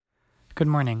Good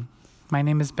morning. My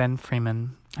name is Ben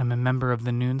Freeman. I'm a member of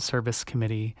the Noon Service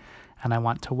Committee, and I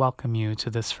want to welcome you to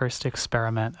this first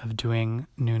experiment of doing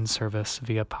noon service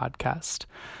via podcast.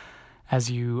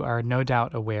 As you are no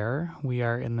doubt aware, we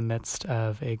are in the midst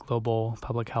of a global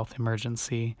public health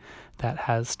emergency that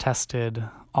has tested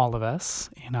all of us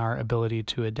in our ability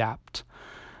to adapt.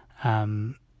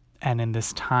 And in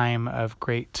this time of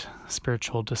great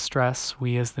spiritual distress,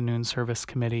 we as the Noon Service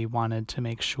Committee wanted to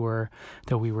make sure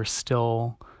that we were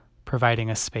still providing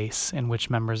a space in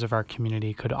which members of our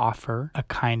community could offer a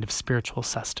kind of spiritual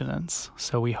sustenance.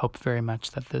 So we hope very much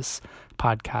that this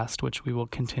podcast, which we will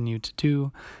continue to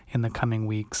do in the coming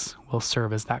weeks, will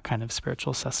serve as that kind of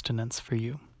spiritual sustenance for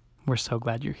you. We're so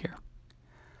glad you're here.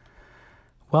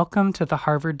 Welcome to the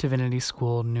Harvard Divinity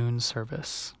School Noon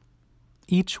Service.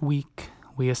 Each week,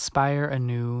 we aspire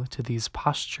anew to these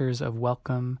postures of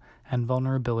welcome and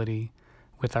vulnerability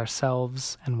with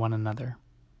ourselves and one another.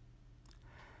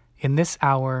 In this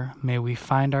hour, may we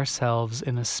find ourselves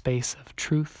in a space of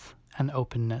truth and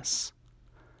openness.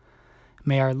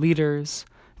 May our leaders,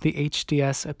 the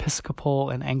HDS Episcopal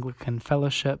and Anglican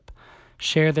Fellowship,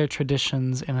 share their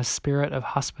traditions in a spirit of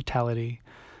hospitality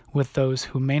with those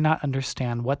who may not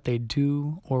understand what they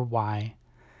do or why,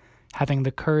 having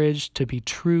the courage to be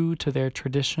true to their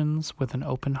traditions with an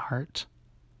open heart.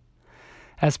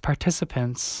 As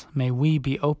participants, may we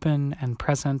be open and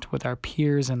present with our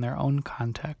peers in their own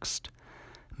context.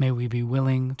 May we be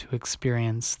willing to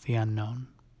experience the unknown.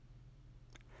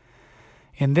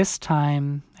 In this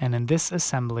time and in this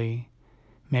assembly,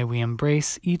 may we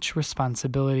embrace each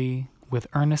responsibility with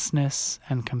earnestness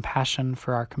and compassion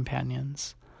for our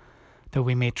companions. Though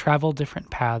we may travel different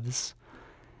paths,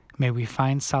 may we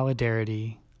find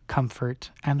solidarity,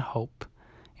 comfort, and hope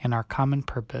in our common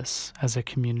purpose as a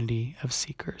community of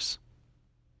seekers.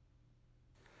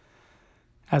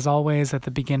 As always, at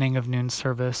the beginning of noon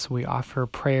service, we offer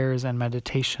prayers and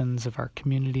meditations of our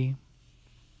community.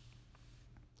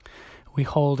 We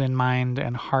hold in mind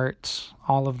and heart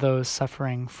all of those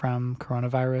suffering from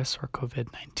coronavirus or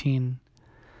COVID-19.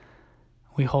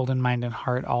 We hold in mind and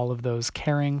heart all of those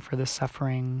caring for the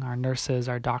suffering, our nurses,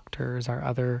 our doctors, our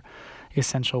other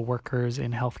essential workers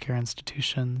in healthcare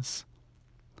institutions.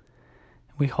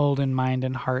 We hold in mind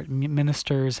and heart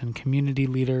ministers and community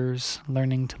leaders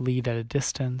learning to lead at a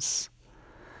distance,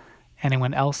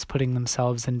 anyone else putting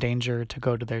themselves in danger to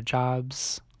go to their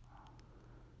jobs.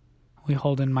 We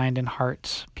hold in mind and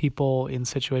heart people in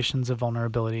situations of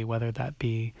vulnerability, whether that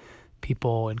be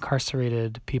people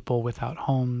incarcerated, people without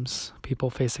homes,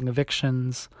 people facing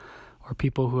evictions, or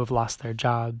people who have lost their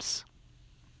jobs.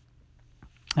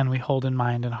 And we hold in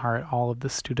mind and heart all of the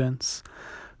students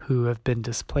who have been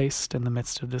displaced in the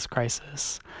midst of this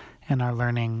crisis and are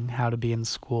learning how to be in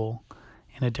school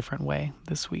in a different way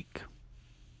this week.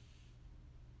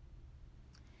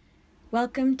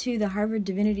 Welcome to the Harvard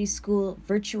Divinity School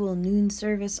virtual noon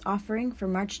service offering for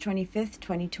March 25th,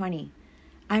 2020.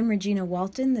 I'm Regina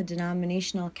Walton, the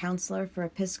Denominational Counselor for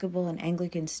Episcopal and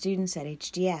Anglican students at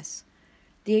HDS.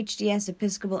 The HDS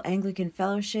Episcopal Anglican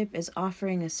Fellowship is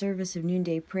offering a service of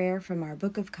noonday prayer from our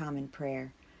Book of Common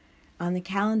Prayer. On the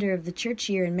calendar of the church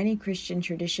year in many Christian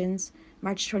traditions,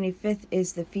 March 25th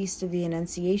is the Feast of the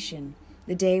Annunciation,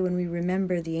 the day when we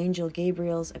remember the angel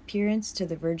Gabriel's appearance to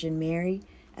the Virgin Mary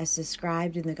as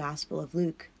described in the Gospel of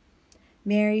Luke.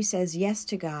 Mary says yes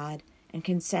to God and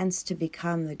consents to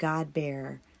become the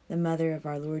God-bearer, the mother of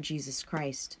our Lord Jesus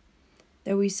Christ.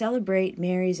 Though we celebrate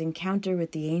Mary's encounter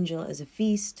with the angel as a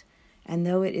feast, and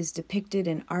though it is depicted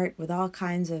in art with all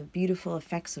kinds of beautiful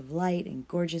effects of light and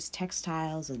gorgeous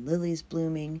textiles and lilies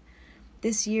blooming,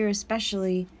 this year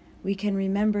especially, we can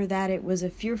remember that it was a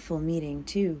fearful meeting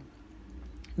too.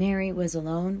 Mary was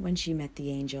alone when she met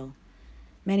the angel.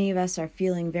 Many of us are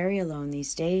feeling very alone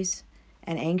these days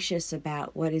and anxious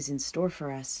about what is in store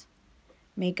for us.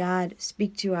 May God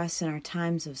speak to us in our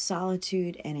times of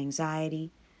solitude and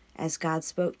anxiety, as God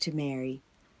spoke to Mary,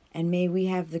 and may we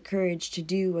have the courage to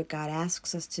do what God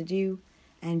asks us to do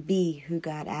and be who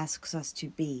God asks us to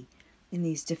be in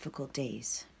these difficult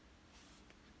days.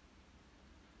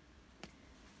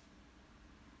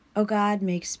 O God,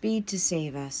 make speed to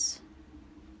save us.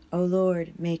 O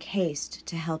Lord, make haste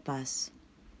to help us.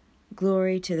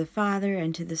 Glory to the Father,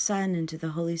 and to the Son, and to the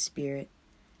Holy Spirit,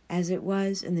 as it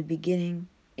was in the beginning,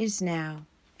 is now,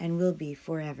 and will be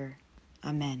forever.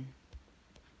 Amen.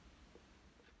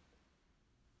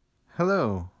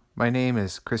 Hello, my name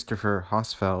is Christopher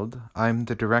Hosfeld. I'm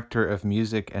the Director of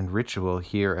Music and Ritual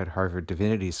here at Harvard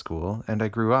Divinity School, and I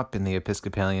grew up in the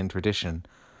Episcopalian tradition.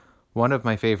 One of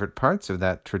my favorite parts of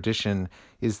that tradition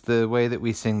is the way that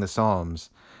we sing the Psalms,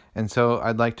 And so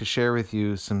I'd like to share with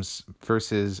you some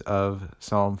verses of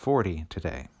Psalm 40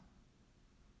 today.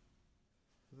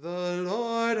 The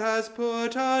Lord has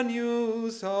put a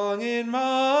new song in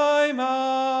my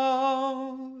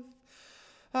mouth,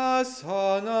 a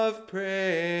song of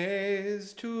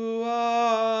praise to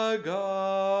our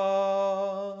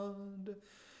God.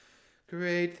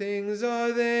 Great things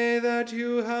are they that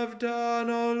you have done,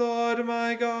 O Lord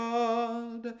my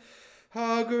God.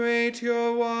 How great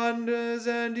your wonders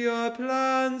and your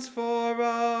plans for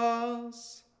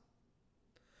us.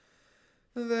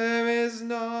 There is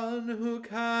none who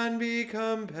can be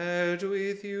compared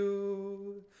with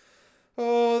you.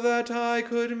 Oh, that I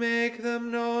could make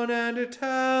them known and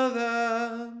tell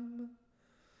them.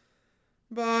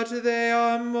 But they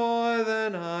are more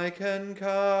than I can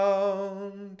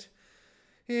count.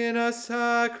 In a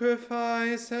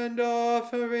sacrifice and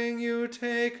offering you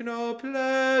take no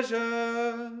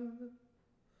pleasure.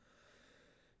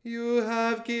 You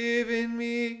have given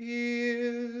me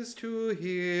ears to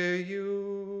hear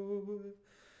you.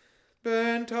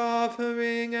 Burnt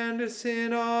offering and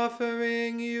sin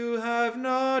offering you have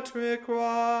not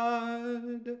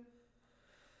required.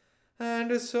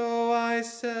 And so I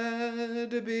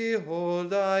said,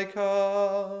 Behold, I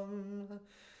come.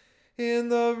 In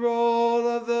the roll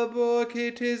of the book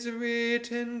it is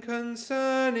written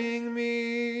concerning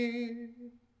me.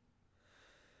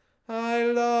 I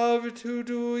love to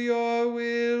do your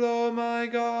will, O my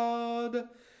God.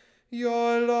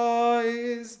 Your law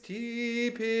is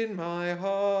deep in my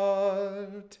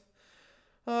heart.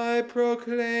 I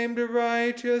proclaimed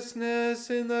righteousness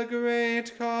in the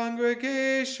great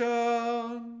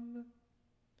congregation.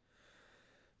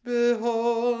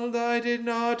 Behold, I did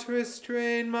not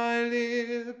restrain my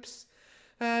lips,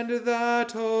 and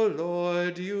that, O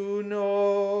Lord, you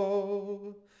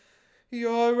know.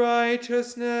 Your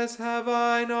righteousness have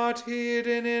I not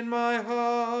hidden in my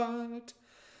heart.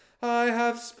 I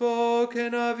have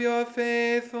spoken of your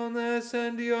faithfulness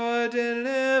and your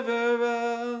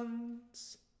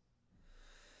deliverance.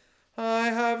 I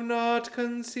have not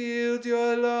concealed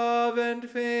your love and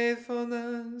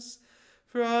faithfulness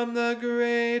from the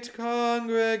great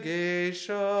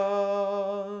congregation.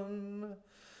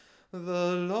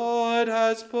 The Lord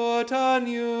has put a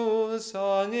new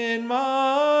song in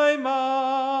my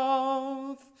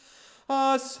mouth,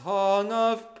 a song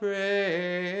of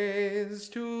praise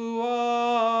to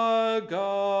our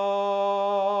God.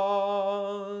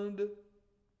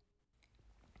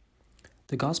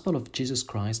 The Gospel of Jesus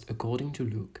Christ according to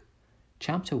Luke,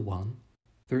 chapter 1,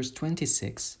 verse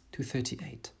 26 to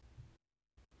 38.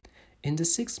 In the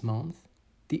 6th month,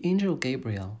 the angel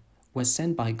Gabriel was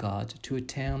sent by God to a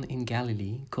town in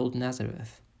Galilee called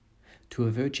Nazareth, to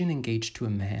a virgin engaged to a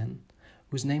man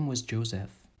whose name was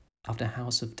Joseph, of the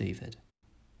house of David.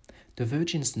 The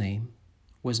virgin's name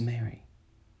was Mary.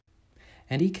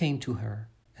 And he came to her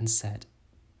and said,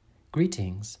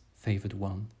 Greetings, favored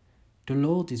one, the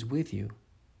Lord is with you.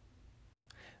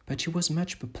 But she was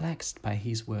much perplexed by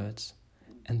his words,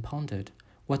 and pondered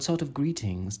what sort of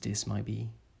greetings this might be.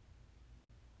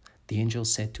 The angel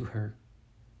said to her,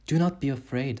 Do not be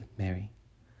afraid, Mary,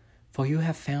 for you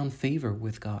have found favor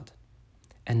with God.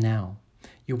 And now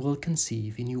you will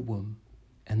conceive in your womb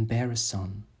and bear a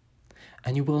son,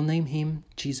 and you will name him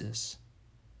Jesus.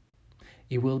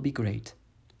 He will be great,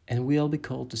 and will be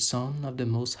called the Son of the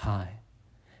Most High,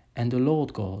 and the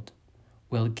Lord God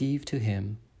will give to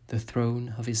him the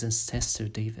throne of his ancestor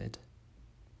David.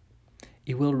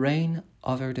 He will reign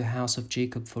over the house of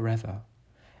Jacob forever,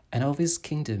 and of his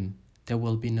kingdom there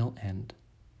will be no end.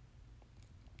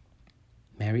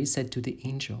 Mary said to the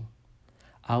angel,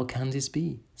 How can this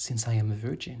be, since I am a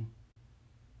virgin?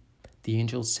 The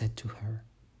angel said to her,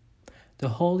 The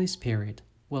Holy Spirit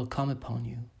will come upon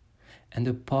you, and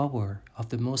the power of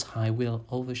the Most High will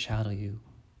overshadow you.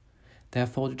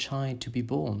 Therefore the child to be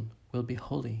born will be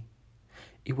holy.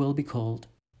 He will be called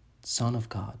Son of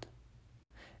God.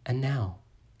 And now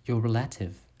your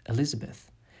relative,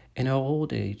 Elizabeth, in her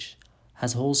old age,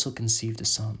 has also conceived a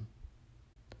son.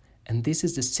 And this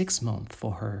is the 6th month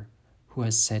for her who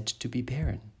is said to be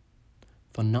barren,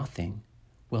 for nothing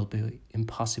will be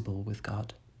impossible with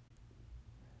God.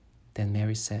 Then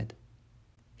Mary said,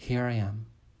 Here I am,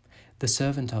 the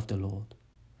servant of the Lord.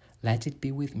 Let it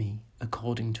be with me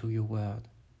according to your word.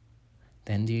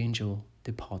 Then the angel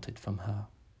departed from her.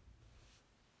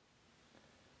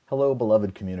 Hello,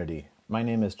 beloved community. My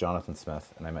name is Jonathan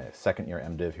Smith, and I'm a second-year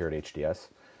MDiv here at HDS,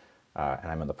 and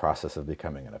I'm in the process of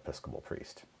becoming an Episcopal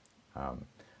priest. I'm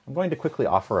going to quickly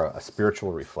offer a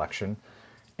spiritual reflection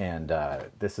And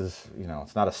this is,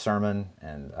 it's not a sermon,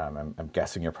 and I'm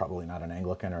guessing you're probably not an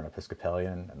Anglican or an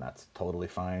Episcopalian, and that's totally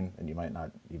fine. And you might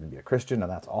not even be a Christian,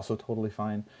 and that's also totally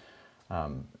fine.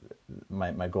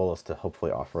 My goal is to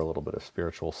hopefully offer a little bit of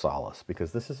spiritual solace,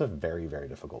 because this is a very, very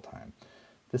difficult time.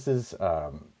 This is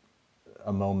a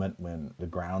moment when the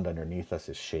ground underneath us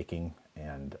is shaking,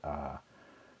 and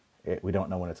we don't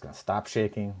know when it's going to stop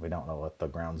shaking. We don't know what the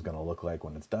ground's going to look like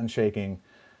when it's done shaking.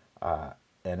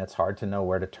 And it's hard to know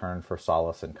where to turn for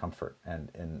solace and comfort. And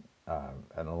in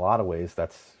a lot of ways,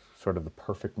 that's sort of the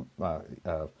perfect,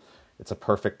 it's a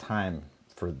perfect time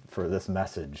for this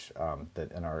message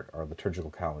that in our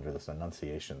liturgical calendar, this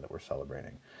Annunciation that we're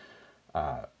celebrating.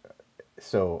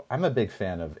 So I'm a big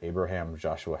fan of Abraham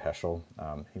Joshua Heschel.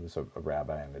 He was a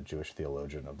rabbi and a Jewish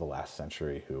theologian of the last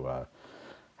century who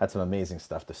had some amazing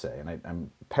stuff to say. And I'm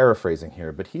paraphrasing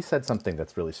here, but he said something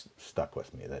that's really stuck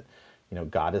with me, that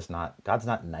God's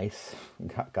not nice.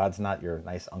 God's not your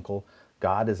nice uncle.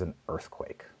 God is an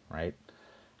earthquake, right?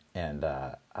 And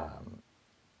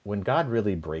when God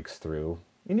really breaks through,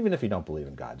 and even if you don't believe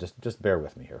in God, just bear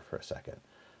with me here for a second.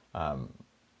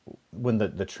 When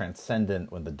the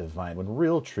transcendent, when the divine, when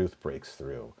real truth breaks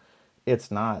through,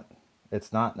 it's not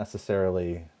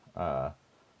necessarily a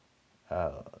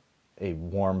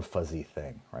warm, fuzzy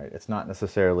thing, right? It's not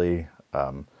necessarily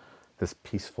this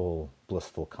peaceful,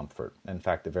 blissful comfort. In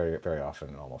fact, very, very often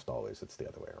and almost always, it's the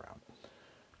other way around.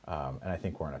 And I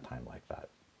think we're in a time like that.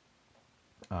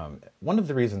 One of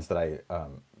the reasons that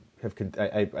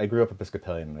I grew up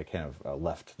Episcopalian, and I kind of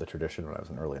left the tradition when I was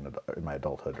in my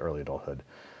early adulthood,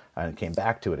 and came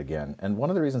back to it again. And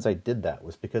one of the reasons I did that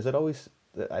was because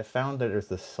I found that there's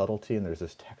this subtlety and there's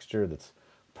this texture that's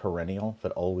perennial,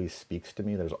 that always speaks to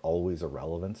me. There's always a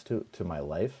relevance to my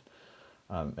life.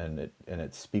 And it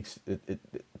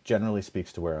generally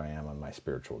speaks to where I am on my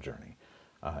spiritual journey,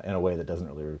 in a way that doesn't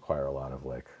really require a lot of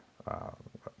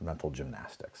mental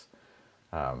gymnastics.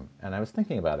 And I was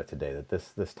thinking about it today, that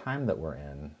this time that we're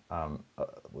in,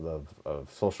 of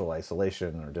social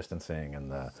isolation or distancing, and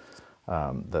the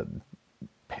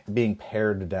being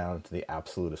pared down to the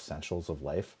absolute essentials of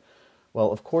life.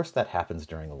 Well, of course that happens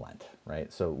during Lent,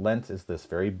 right? So Lent is this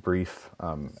very brief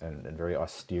and very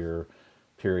austere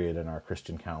period in our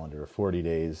Christian calendar, 40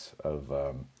 days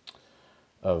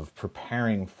of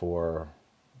preparing for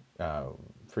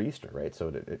Easter, right?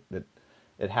 So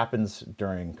it happens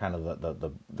during kind of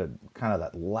the kind of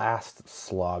that last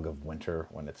slog of winter,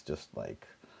 when it's just like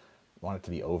you want it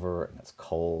to be over, and it's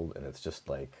cold, and it's just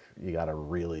like you got to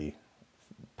really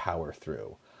power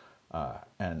through,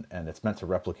 and it's meant to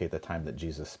replicate the time that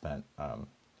Jesus spent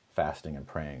fasting and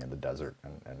praying in the desert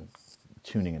and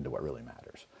tuning into what really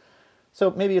matters. So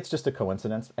maybe it's just a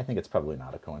coincidence. I think it's probably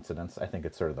not a coincidence. I think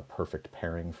it's sort of the perfect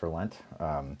pairing for Lent.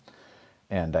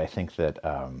 And I think that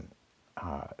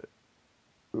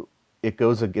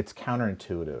it's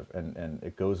counterintuitive, and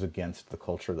it goes against the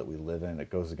culture that we live in. It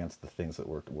goes against the things that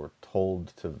we're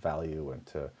told to value and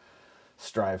to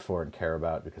strive for and care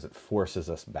about, because it forces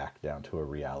us back down to a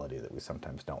reality that we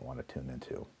sometimes don't want to tune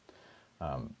into.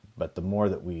 But the more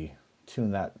that we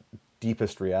tune that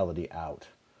deepest reality out,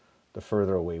 the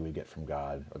further away we get from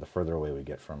God, or the further away we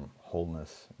get from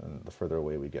wholeness, and the further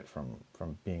away we get from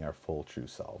being our full, true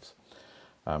selves.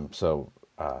 So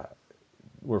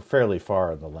we're fairly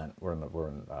far in the Lent. We're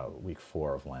in week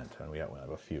 4 of Lent, and we have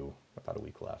about a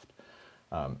week left.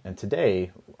 And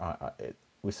today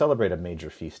we celebrate a major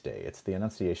feast day. It's the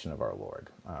Annunciation of our Lord.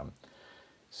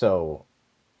 So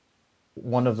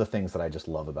one of the things that I just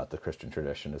love about the Christian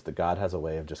tradition is that God has a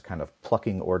way of just kind of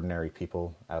plucking ordinary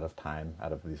people out of time,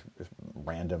 out of these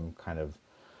random kind of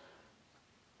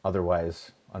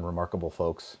otherwise unremarkable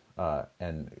folks,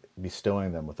 and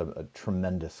bestowing them with a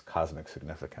tremendous cosmic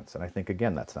significance. And I think,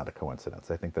 again, that's not a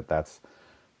coincidence. I think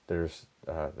there's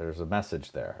a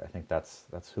message there. I think that's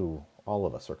who all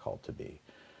of us are called to be.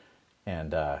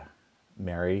 And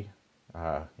Mary,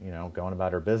 going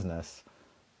about her business,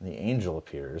 the angel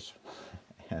appears,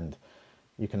 and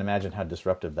you can imagine how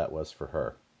disruptive that was for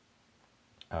her.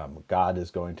 God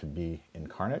is going to be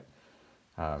incarnate.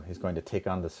 He's going to take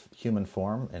on this human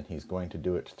form, and he's going to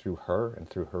do it through her and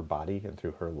through her body and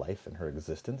through her life and her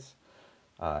existence.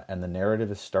 And the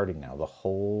narrative is starting now. The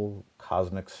whole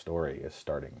cosmic story is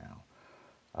starting now.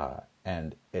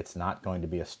 And it's not going to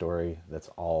be a story that's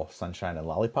all sunshine and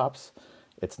lollipops.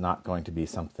 It's not going to be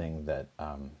something that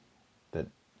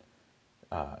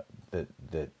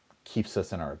keeps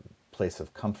us in our place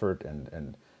of comfort,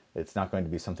 and it's not going to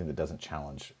be something that doesn't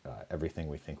challenge everything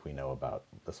we think we know about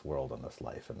this world and this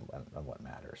life and what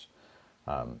matters.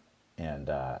 I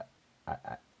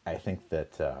think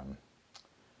that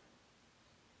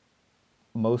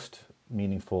most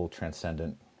meaningful,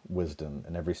 transcendent wisdom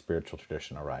in every spiritual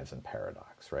tradition arrives in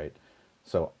paradox, right?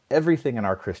 So everything in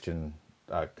our Christian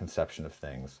conception of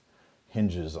things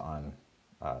hinges on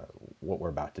what we're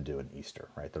about to do in Easter,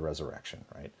 right? The resurrection,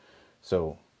 right?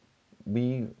 So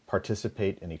we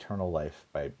participate in eternal life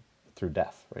through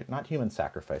death, right? Not human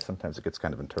sacrifice. Sometimes it gets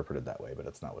kind of interpreted that way, but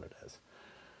it's not what it is.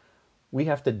 We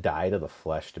have to die to the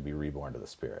flesh to be reborn to the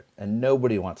spirit. And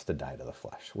nobody wants to die to the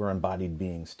flesh. We're embodied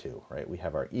beings too, right? We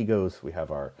have our egos, we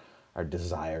have our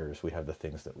desires, we have the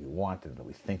things that we want and that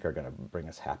we think are going to bring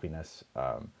us happiness.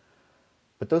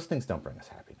 But those things don't bring us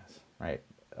happiness, right?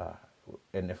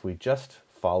 And if we just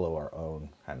follow our own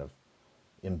kind of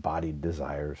embodied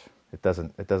desires, it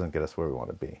doesn't get us where we want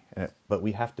to be. But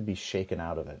we have to be shaken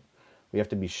out of it. We have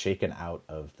to be shaken out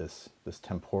of this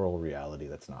temporal reality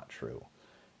that's not true.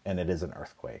 And it is an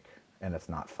earthquake, and it's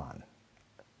not fun.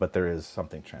 But there is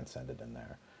something transcendent in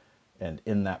there. And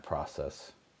in that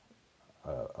process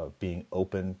of being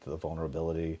open to the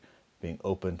vulnerability, being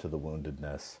open to the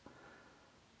woundedness,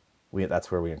 that's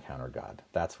where we encounter God.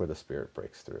 That's where the Spirit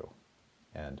breaks through.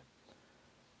 And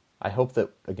I hope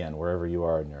that, again, wherever you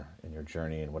are in your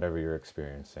journey and whatever you're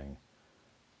experiencing,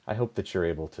 I hope that you're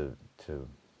able to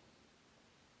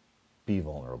be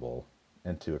vulnerable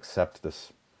and to accept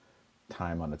this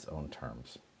time on its own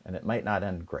terms. And it might not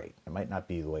end great. It might not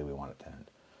be the way we want it to end.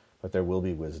 But there will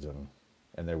be wisdom,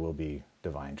 and there will be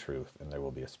divine truth, and there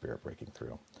will be a Spirit breaking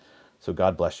through. So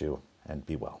God bless you, and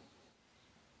be well.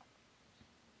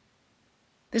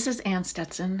 This is Ann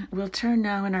Stetson. We'll turn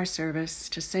now in our service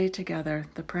to say together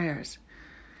the prayers.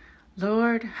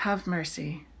 Lord, have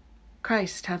mercy.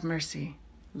 Christ, have mercy.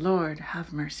 Lord,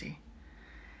 have mercy.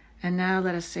 And now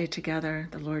let us say together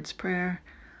the Lord's Prayer.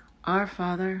 Our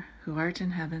Father, who art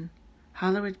in heaven,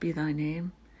 hallowed be thy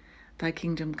name. Thy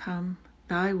kingdom come,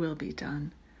 thy will be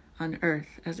done, on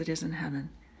earth as it is in heaven.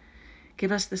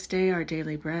 Give us this day our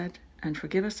daily bread, and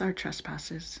forgive us our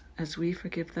trespasses, as we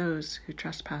forgive those who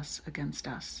trespass against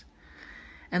us.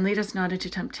 And lead us not into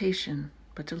temptation,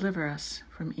 but deliver us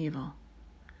from evil.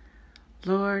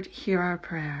 Lord, hear our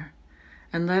prayer,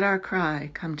 and let our cry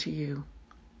come to you.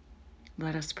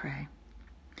 Let us pray.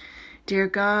 Dear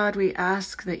God, we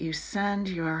ask that you send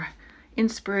your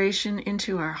inspiration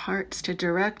into our hearts to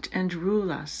direct and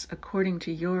rule us according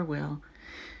to your will,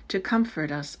 to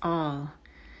comfort us all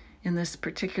in this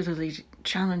particularly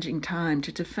challenging time,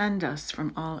 to defend us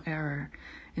from all error,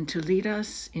 and to lead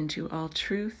us into all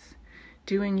truth,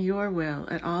 doing your will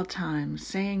at all times,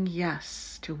 saying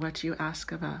yes to what you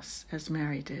ask of us, as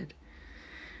Mary did.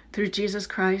 Through Jesus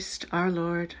Christ, our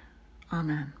Lord.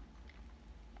 Amen.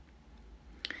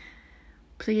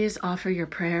 Please offer your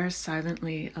prayers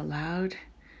silently aloud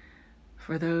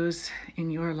for those in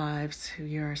your lives who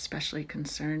you're especially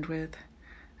concerned with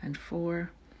and for,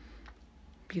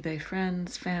 be they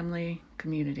friends, family,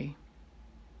 community.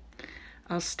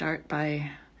 I'll start by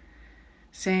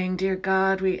saying, Dear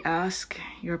God, we ask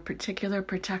your particular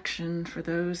protection for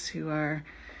those who are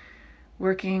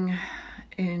working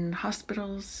in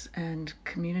hospitals and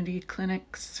community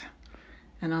clinics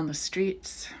and on the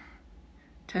streets,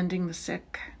 tending the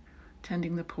sick,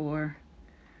 tending the poor.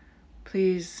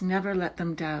 Please never let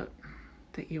them doubt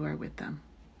that you are with them.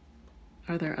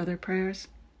 Are there other prayers?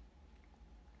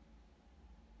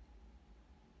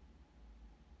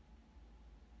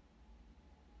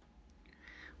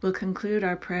 We'll conclude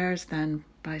our prayers then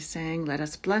by saying, let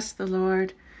us bless the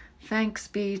Lord. Thanks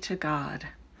be to God.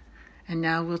 And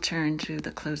now we'll turn to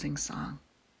the closing song.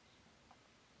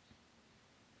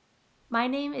 My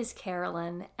name is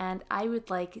Carolyn, and I would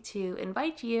like to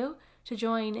invite you to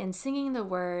join in singing the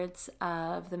words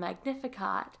of the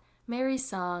Magnificat, Mary's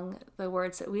song, the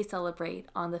words that we celebrate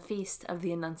on the Feast of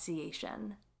the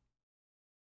Annunciation.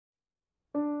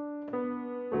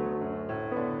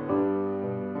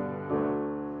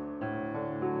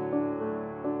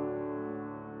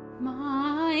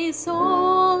 My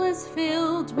soul is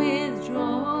filled with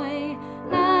joy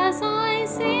as I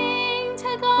sing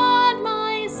to God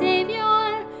my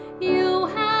Savior. You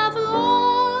have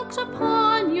looked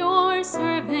upon your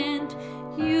servant,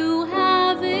 you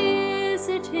have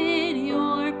visited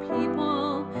your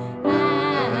people,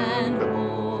 and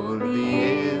holy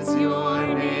is your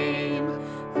name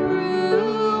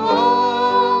through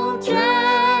all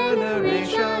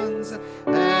generations.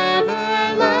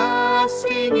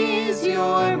 Everlasting is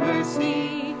your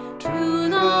mercy to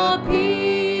the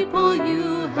people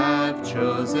you have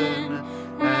chosen,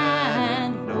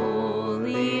 and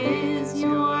holy is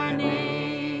your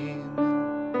name.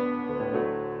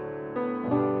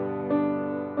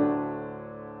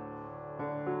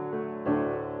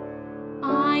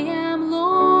 I am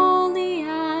lonely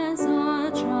as a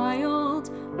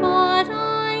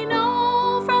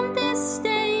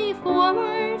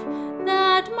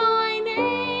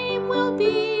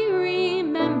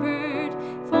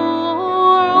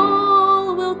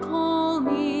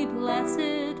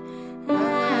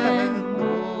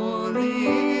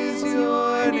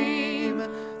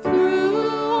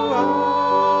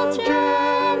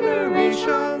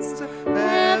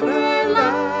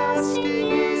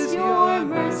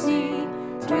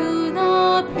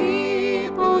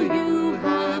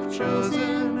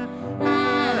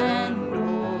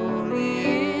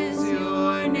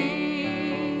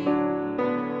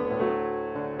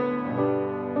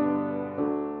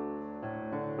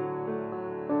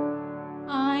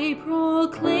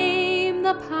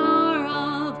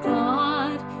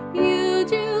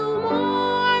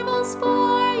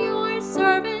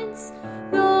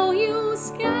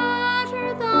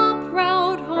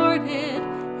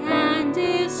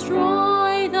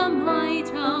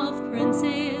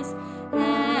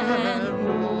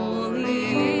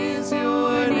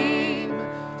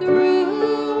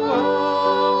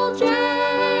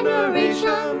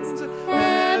generations.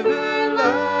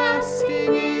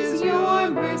 Everlasting is your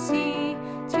mercy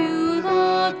to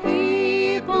the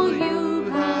people you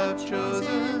have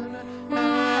chosen,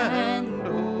 and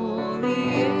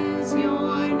holy is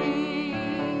your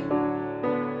name.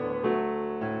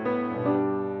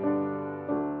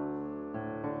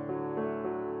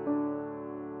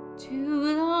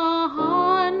 To the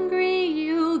hungry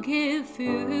you give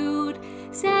food,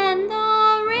 send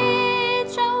the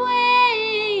rich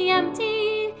away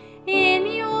empty. In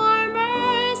your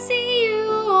mercy you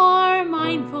are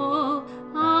mindful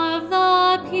of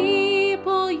the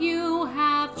people you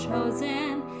have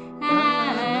chosen,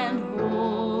 and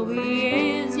holy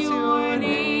is your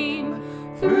name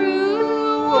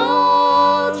through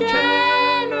all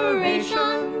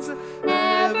generations.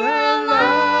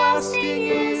 Everlasting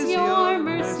is your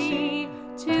mercy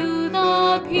to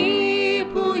the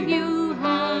people you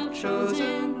have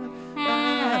chosen,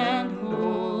 and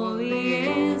holy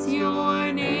is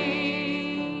your name.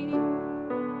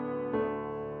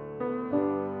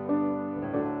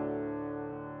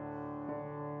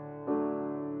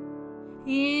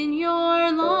 In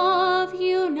your love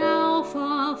you now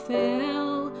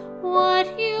fulfill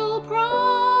what you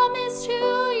promised to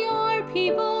your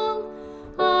people.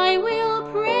 I will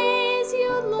praise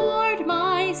you, Lord,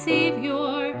 my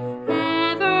Savior.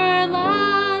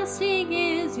 Everlasting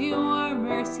is your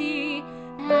mercy,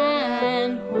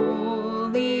 and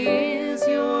holy is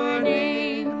your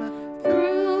name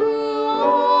through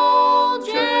all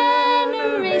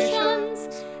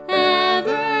generations.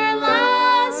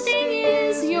 Everlasting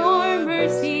is your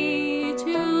mercy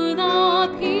to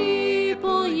the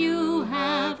people you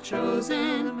have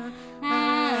chosen,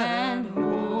 and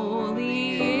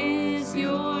holy is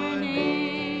your name.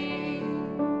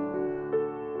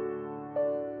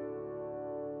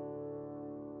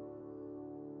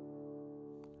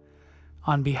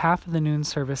 On behalf of the Noon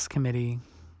Service Committee,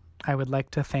 I would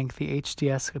like to thank the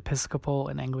HDS Episcopal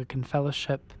and Anglican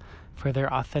Fellowship for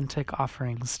their authentic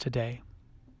offerings today.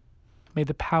 May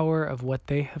the power of what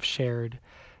they have shared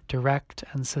direct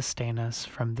and sustain us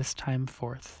from this time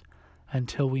forth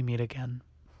until we meet again.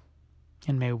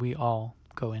 And may we all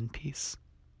go in peace.